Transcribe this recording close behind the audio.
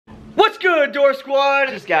good, Dwarf Squad?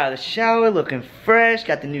 Just got out of the shower, looking fresh,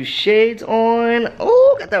 got the new shades on.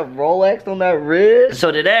 Oh, got that Rolex on that wrist.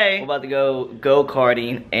 So today, we're about to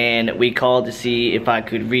go-karting, and we called to see if I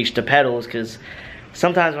could reach the pedals, because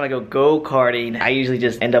sometimes when I go-karting, I usually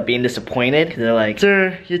just end up being disappointed, because they're like,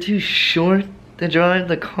 sir, you're too short to drive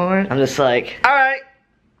the car. I'm just like, all right.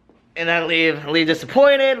 And I leave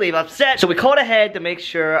disappointed, leave upset. So we called ahead to make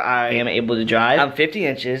sure I am able to drive. I'm 50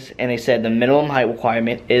 inches, and they said the minimum height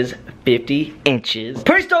requirement is 50 inches.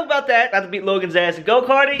 Pretty stoked about that. About to beat Logan's ass in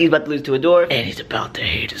go-karting. He's about to lose to a dwarf, and he's about to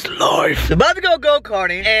hate his life. So about to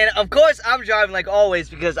go-karting, and of course I'm driving like always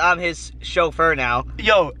because I'm his chauffeur now.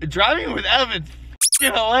 Yo, driving with Evan's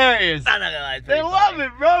hilarious. I'm not gonna lie, they love it,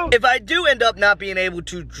 bro. If I do end up not being able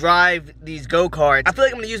to drive these go-karts, I feel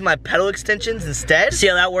like I'm gonna use my pedal extensions instead. See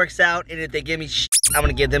how that works out, and if they give me shit, I'm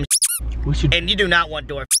gonna give them shit. And you do not want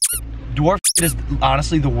dwarf shit. Dwarf shit is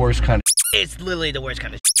honestly the worst kind of shit. It's literally the worst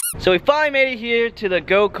kind of shit. So we finally made it here to the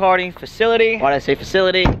go-karting facility. Why did I say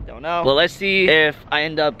facility? Don't know. Well, let's see if I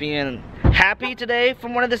end up being happy today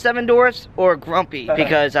from one of the 7 dwarfs or grumpy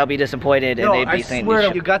because I'll be disappointed and they'd be saying this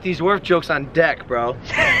shit. You got these dwarf jokes on deck, bro.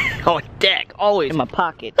 On deck, always in my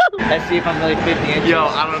pocket. Let's see if I'm really 50 inches. Yo,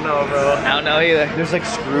 I don't know, bro. I don't know either. There's like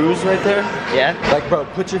screws right there. Yeah? Like, bro,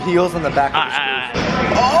 put your heels on the back of the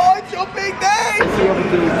screws. Oh, it's your big day! Is he able to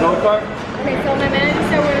do his go-kart? Okay, so my manager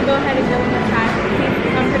said we're gonna go ahead and give him a try.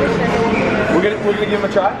 I'm pretty sure We're gonna give him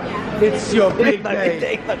a try? Yeah. It's your big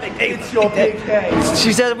day. It's your big day.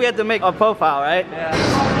 She said we had to make a profile, right? Yeah.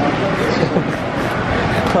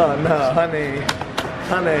 Oh no, honey.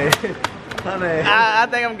 I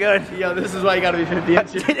think I'm good. Yo, this is why you gotta be 50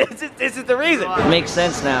 inches. This is the reason. It makes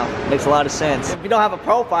sense now. Makes a lot of sense. If you don't have a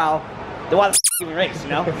profile, then why the f even race, you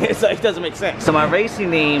know? It's like, it doesn't make sense. So my racing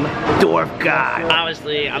name, Dwarf God.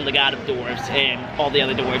 Obviously, I'm the god of dwarfs and all the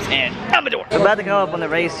other dwarfs, and I'm a dwarf. We're about to go up on the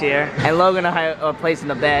race here, and Logan and I are placing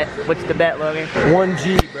a bet. What's the bet, Logan?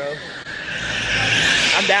 1G, bro.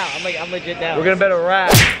 I'm down. I'm legit down. We're gonna bet a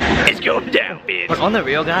rap. It's going down, bitch. But on the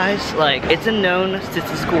real, guys, like, it's a known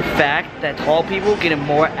statistical fact that tall people get in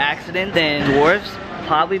more accidents than dwarfs.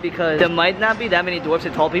 Probably because there might not be that many dwarfs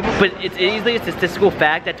and tall people, but it's easily a statistical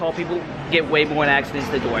fact that tall people get way more in accidents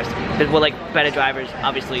than dwarfs. Because we're like better drivers,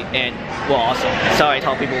 obviously, and we're awesome. Sorry,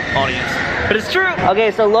 tall people audience. But it's true.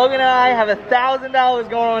 Okay, so Logan and I have $1,000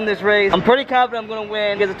 going on in this race. I'm pretty confident I'm gonna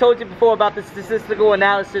win because I told you before about the statistical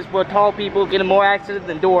analysis where tall people get in more accidents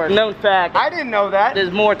than dwarfs. Known fact. I didn't know that.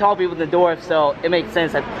 There's more tall people than dwarfs, so it makes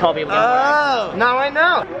sense that tall people get more accidents. Oh, now I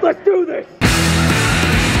know. Let's do this.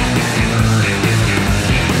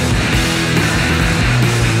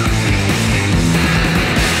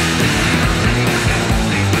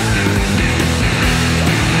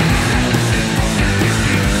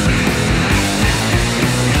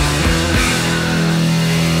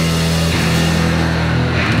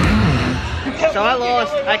 So I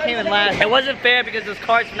lost, I came in last. It wasn't fair because this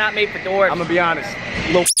cart's not made for dwarfs. I'm gonna be honest,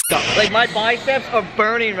 little up. Like my biceps are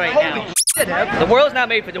burning right now. Shit, the world's not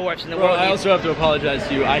made for dwarfs, and the world. I also have to apologize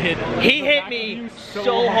to you. He hit me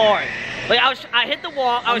so hard. Like I hit the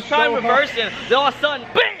wall. I was trying to reverse it. Then all of a sudden,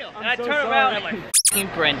 bam! And I turned around and I'm like, f***ing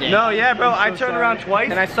Brendan. No, yeah, bro. I turned around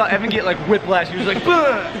twice and I saw Evan get like whiplash. He was like,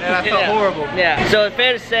 "Bah!" And I felt horrible. Yeah. So it's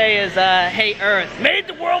fair to say is, hey Earth, made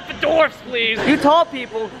the world for dwarfs, please. You tall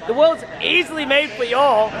people, the world's easily made for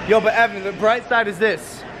y'all. Yo, but Evan, the bright side is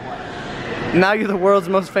this. Now you're the world's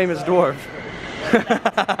most famous dwarf.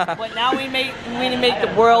 But now we need to make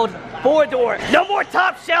the world for dwarfs. No more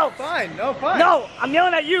top shelves. Fine, no, fine. No, I'm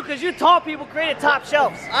yelling at you because you tall people created top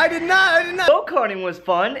shelves. I did not. Go-karting was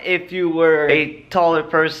fun if you were a taller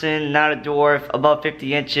person, not a dwarf, above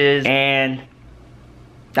 50 inches, and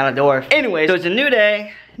not a dwarf. Anyway, so it's a new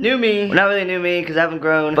day, new me. Well, not really new me because I haven't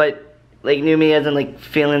grown, but like new me as in like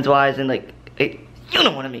feelings-wise and like you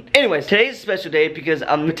know what I mean. Anyways, today's a special day because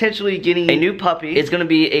I'm potentially getting a new puppy. It's gonna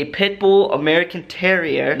be a pit bull American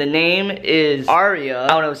Terrier. The name is Arya. I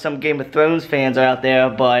don't know if some Game of Thrones fans are out there,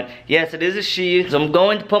 but yes, it is a she. So I'm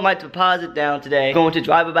going to put my deposit down today. I'm going to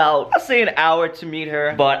drive about, I'll say, an hour to meet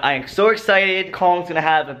her. But I am so excited. Kong's gonna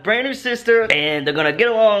have a brand new sister, and they're gonna get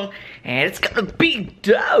along, and it's gonna be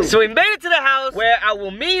dope. So we made it to the house where I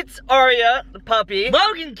will meet Arya, the puppy.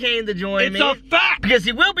 Logan came to join me. It's a fact! Because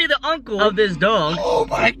he will be the uncle of this dog. Oh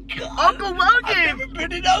my god. Uncle Logan! I've never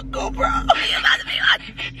been an uncle, bro.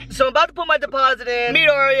 So I'm about to put my deposit in, meet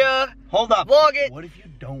Arya. Hold up. Vlog it. What if you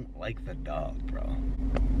don't like the dog, bro?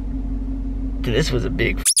 Dude, this was a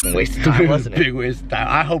big waste of time, wasn't it? Big waste of time.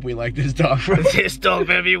 I hope we like this dog, bro. This dog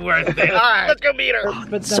better be worth it. Alright, let's go meet her.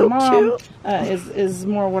 But the So mom cute. is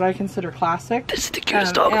more what I consider classic. This is the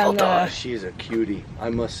cutest dog of all and, time. She's a cutie,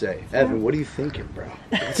 I must say. Evan, what are you thinking, bro?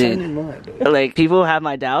 What's Dude. on your mind, dude? Like, people have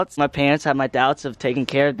my doubts. My parents have my doubts of taking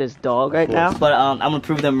care of this dog right now. But I'm gonna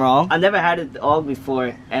prove them wrong. I've never had a dog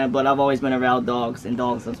before, but I've always been around dogs, and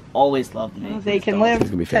dogs have always loved me. They can live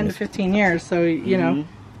gonna be 10 to famous. 15 years, so you know,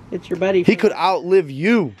 it's your buddy. He could outlive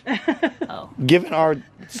you. Oh. Given our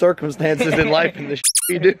circumstances in life and the shit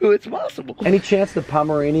we do, it's possible. Any chance the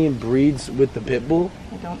Pomeranian breeds with the pit bull?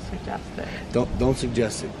 I don't suggest it. Don't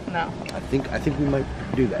suggest it. No. I think we might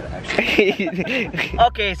do that actually.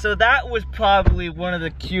 Okay, so that was probably one of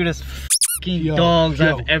the cutest dogs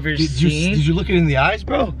I've ever seen. Did you look it in the eyes,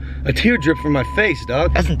 bro? A tear dripped from my face,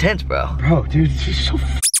 dog. That's intense, bro. Bro, dude, she's so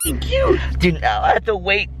f***ing cute. Dude, now I have to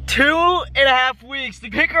wait 2.5 weeks to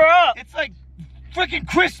pick her up. It's like freaking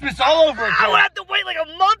Christmas all over again. I would have to wait like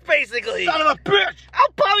a month, basically. Son of a bitch.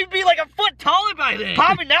 I'll probably be like a foot taller by then.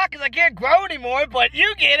 Probably not, because I can't grow anymore, but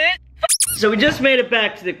you get it. So we just made it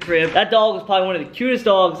back to the crib. That dog was probably one of the cutest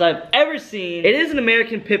dogs I've ever seen. It is an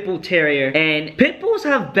American Pit Bull Terrier, and Pit Bulls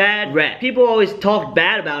have bad rep. People always talk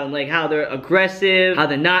bad about them, like how they're aggressive, how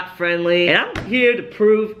they're not friendly, and I'm here to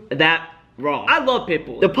prove that wrong. I love Pit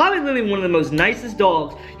Bulls. They're probably literally one of the most nicest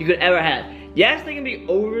dogs you could ever have. Yes, they can be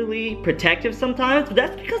overly protective sometimes, but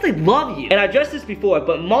that's because they love you. And I addressed this before,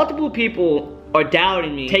 but multiple people are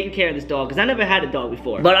doubting me taking care of this dog because I never had a dog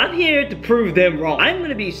before. But I'm here to prove them wrong. I'm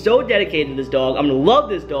gonna be so dedicated to this dog. I'm gonna love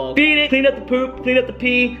this dog. Feed it, clean up the poop, clean up the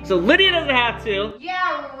pee, so Lydia doesn't have to.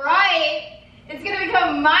 Yeah, right. It's gonna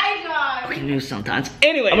become my dog. Fucking news sometimes.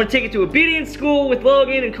 Anyway, I'm gonna take it to obedience school with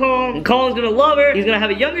Logan and Colin. And Colin's gonna love her. He's gonna have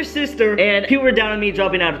a younger sister. And people were down on me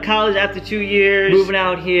dropping out of college after 2 years, moving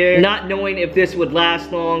out here, not knowing if this would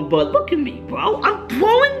last long. But look at me, bro. I'm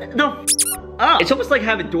blowing the up. It's almost like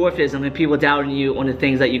having dwarfism and people doubting you on the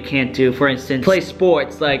things that you can't do. For instance, play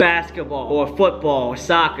sports like basketball or football or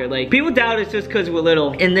soccer. Like, people doubt us just because we're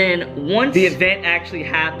little. And then once the event actually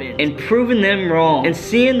happened and proving them wrong and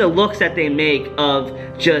seeing the looks that they make of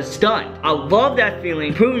just stunned. I love that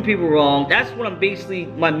feeling, proving people wrong. That's what I'm basically,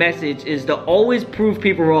 my message is to always prove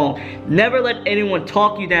people wrong. Never let anyone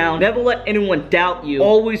talk you down. Never let anyone doubt you.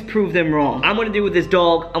 Always prove them wrong. I'm gonna do with this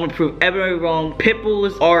dog. I'm gonna prove everybody wrong. Pit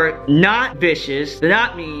bulls are not vicious. They're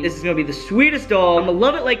not mean. This is gonna be the sweetest dog. I'm gonna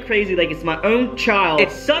love it like crazy, like it's my own child.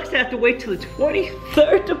 It sucks to have to wait till the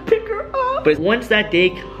 23rd to pick her up. But once that day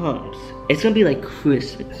comes, it's gonna be like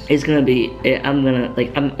Christmas. It's gonna be,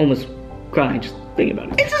 I'm almost crying just thinking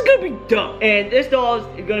about it. It's just gonna be dope. And this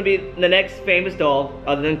dog is gonna be the next famous dog,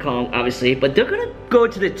 other than Kong, obviously. But they're gonna go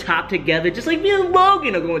to the top together, just like me and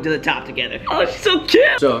Logan are going to the top together. Oh, she's so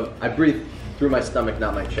cute. So I breathe through my stomach,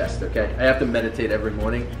 not my chest, okay? I have to meditate every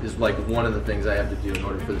morning. Is like one of the things I have to do in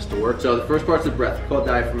order for this to work. So the first part's the breath, called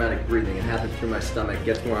diaphragmatic breathing. It happens through my stomach,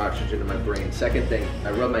 gets more oxygen to my brain. Second thing,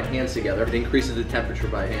 I rub my hands together. It increases the temperature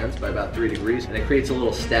by hands by about 3 degrees, and it creates a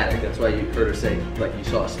little static. That's why you heard her say, like you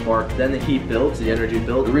saw a spark. Then the heat builds, the energy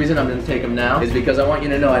builds. The reason I'm gonna take them now is because I want you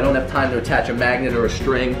to know I don't have time to attach a magnet or a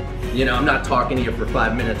string. You know, I'm not talking to you for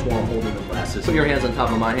 5 minutes while I'm holding the glasses. Put your hands on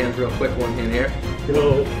top of my hands real quick. One hand here.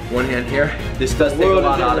 One hand here. This does take a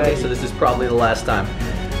lot out of me, so this is probably the last time.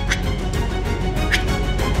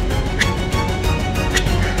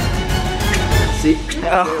 See?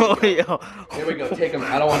 Oh, yo. Here we go. Take him.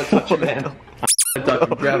 I don't want to touch him, man. I'm touch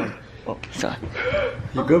him. Grab him. Oh, sorry.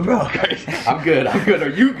 You good, bro? I'm good. I'm good. Are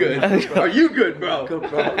you good? Are you good, bro? Good,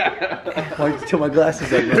 bro. Why did you take my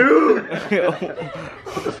glasses off, bro? Dude!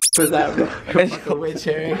 What was that, bro? Fucking witch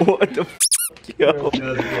hair. What the f? Yo.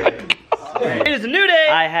 It is a new day.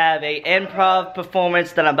 I have a improv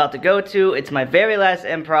performance that I'm about to go to. It's my very last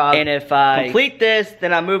improv. And if I complete this,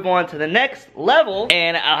 then I move on to the next level.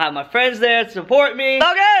 And I'll have my friends there to support me.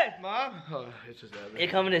 Okay! Mom? Oh, it's just You're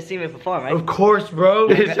coming to see me perform, right? of course, bro.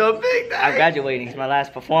 It's your big day. I'm graduating. It's my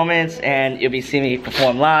last performance, and you'll be seeing me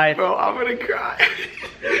perform live. Bro, I'm gonna cry.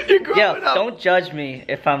 You're growing Yo, up. don't judge me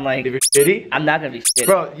if I'm like, If you're shitty? I'm not gonna be shitty.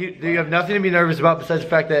 Bro, you have nothing to be nervous about besides the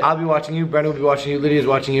fact that I'll be watching you, Brenda will be watching you, Lydia's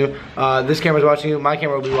watching you, this camera's watching you, my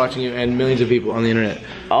camera will be watching you, and millions of people on the internet.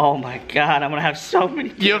 Oh my god, I'm gonna have so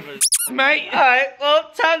many You're cameras. mate. Alright, well,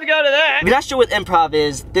 time to go to that. If you're not sure what improv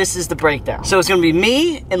is, this is the breakdown. So it's gonna be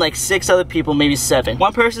me and like 6 other people, maybe 7.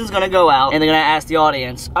 One person's gonna go out and they're gonna ask the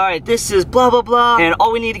audience, alright, this is blah, blah, blah, and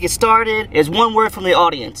all we need to get started is one word from the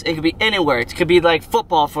audience. It could be anywhere. It could be like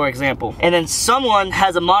football, for example. And then someone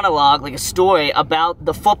has a monologue, like a story about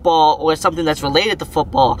the football or something that's related to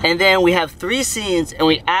football. And then we have 3 scenes and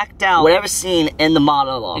we act out whatever scene in the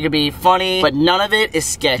monologue. It could be funny, but none of it is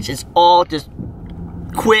sketch. It's all just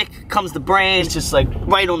quick, comes the brain, it's just like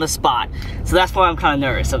right on the spot. So that's what I'm kind of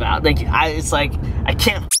nervous about. Like, it's like I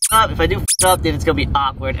can't f up. If I do f up, then it's gonna be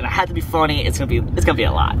awkward, and I have to be funny. It's gonna be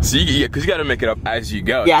a lot. So because you gotta make it up as you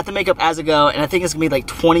go. Yeah, I have to make up as I go, and I think it's gonna be like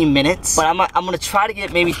 20 minutes. But I'm gonna try to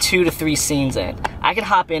get maybe 2 to 3 scenes in. I can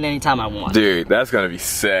hop in anytime I want. Dude, that's gonna be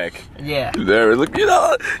sick. Yeah. There, look, you know,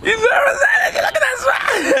 look at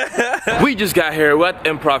that. We just got here at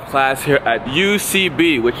improv class here at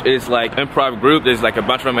UCB, which is like improv group. There's like a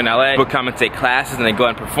bunch of them in LA. People come and take classes and they go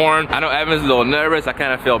and perform. I know Evan's a little nervous. I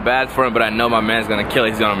kind of feel bad for him, but I know my man's gonna kill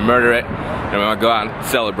it. He's gonna murder it, and we're gonna go out and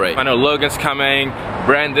celebrate. I know Logan's coming,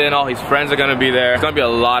 Brandon, all his friends are gonna be there. It's gonna be a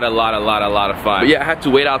lot of fun. But yeah, I had to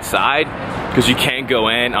wait outside because you can't go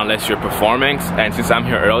in unless you're performing. And since I'm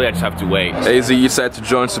here early, I just have to wait. AZ, you decided to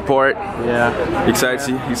join support? Yeah. Excited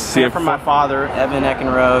to see him from my father, Evan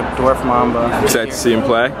Eckenrode, Dwarf Mamba. Excited to see him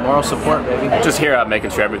play? Moral support, baby. Just here making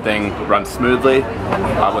sure everything runs smoothly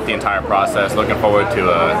with the entire process. Looking forward to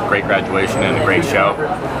a great graduation and a great show.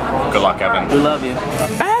 Good luck, Evan. We love you.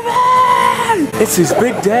 Evan! It's his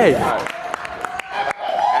big day.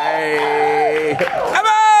 Hey!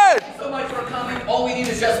 Evan! Thank you so much for coming. All we need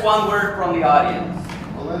is just one word from the audience.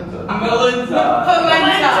 Melinda. Melinda. A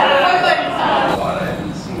lot of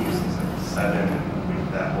end scenes, like 7,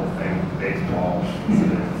 and that whole thing, baseball.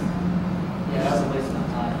 Yeah, that was a waste of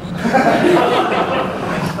time. I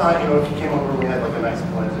just thought, you know, if you came over, we had like a nice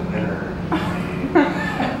blended dinner. My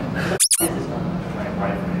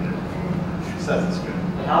wife made it. She says it's good.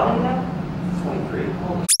 How old are you now? 23.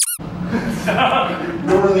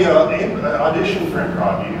 Normally, audition for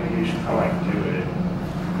improv, you should kind of like do it. It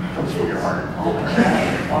comes from your heart.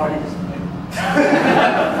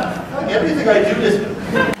 Like everything I do is.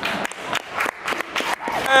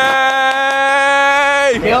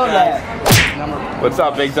 Hey! Kill that. What's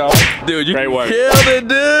up, Big Dog? Dude, you killed it,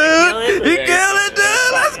 dude! You killed it,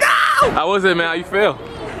 dude! Let's go! How was it, man? How you feel?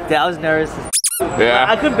 Dude, I was nervous. Yeah.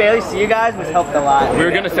 I could barely see you guys, which helped a lot. We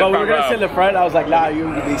were gonna sit in the front. I was like, nah, you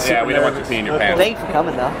can be super. Yeah, we don't want you to pee in your pants. Thanks for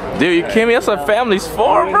coming, though. Dude, you kidding me? That's what family's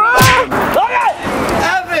for, bro!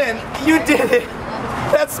 Evan, you did it.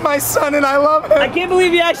 That's my son, and I love him. I can't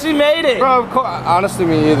believe you actually made it. Bro, of course, honestly,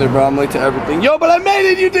 me either, bro. I'm late to everything. Yo, but I made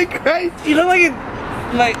it. You did great. You look like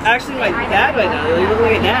actually my dad right now. You look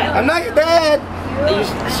like your dad. I'm not your dad. Are you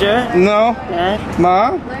sure? No. Dad?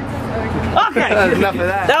 Mom? Okay. Enough of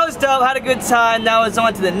that. That was dope. Had a good time. Now it's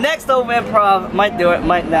on to the next level of improv. Might do it.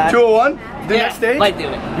 Might not. 201? The next stage? Might do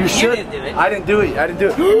it. You should. Didn't do it. I didn't do it. I didn't do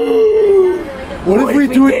it. What if we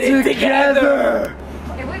do it together?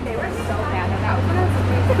 They were so bad. That was one of the things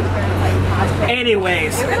that was like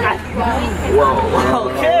Anyways. Whoa.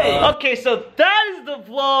 Okay. Okay, so that is the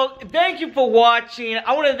vlog. Thank you for watching.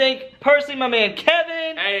 I want to thank personally my man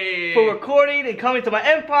Kevin for recording and coming to my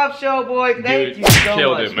improv show, boy. Thank you so much.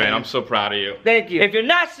 Killed it, man. I'm so proud of you. Thank you. If you're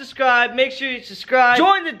not subscribed, make sure you subscribe.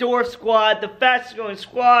 Join the Dwarf Squad, the fastest growing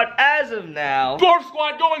squad as of now. Dwarf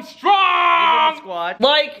Squad going strong! Squad.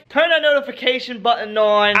 Like, turn that notification button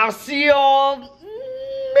on. I'll see y'all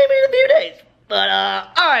maybe in a few days. But,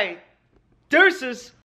 alright. Deuces.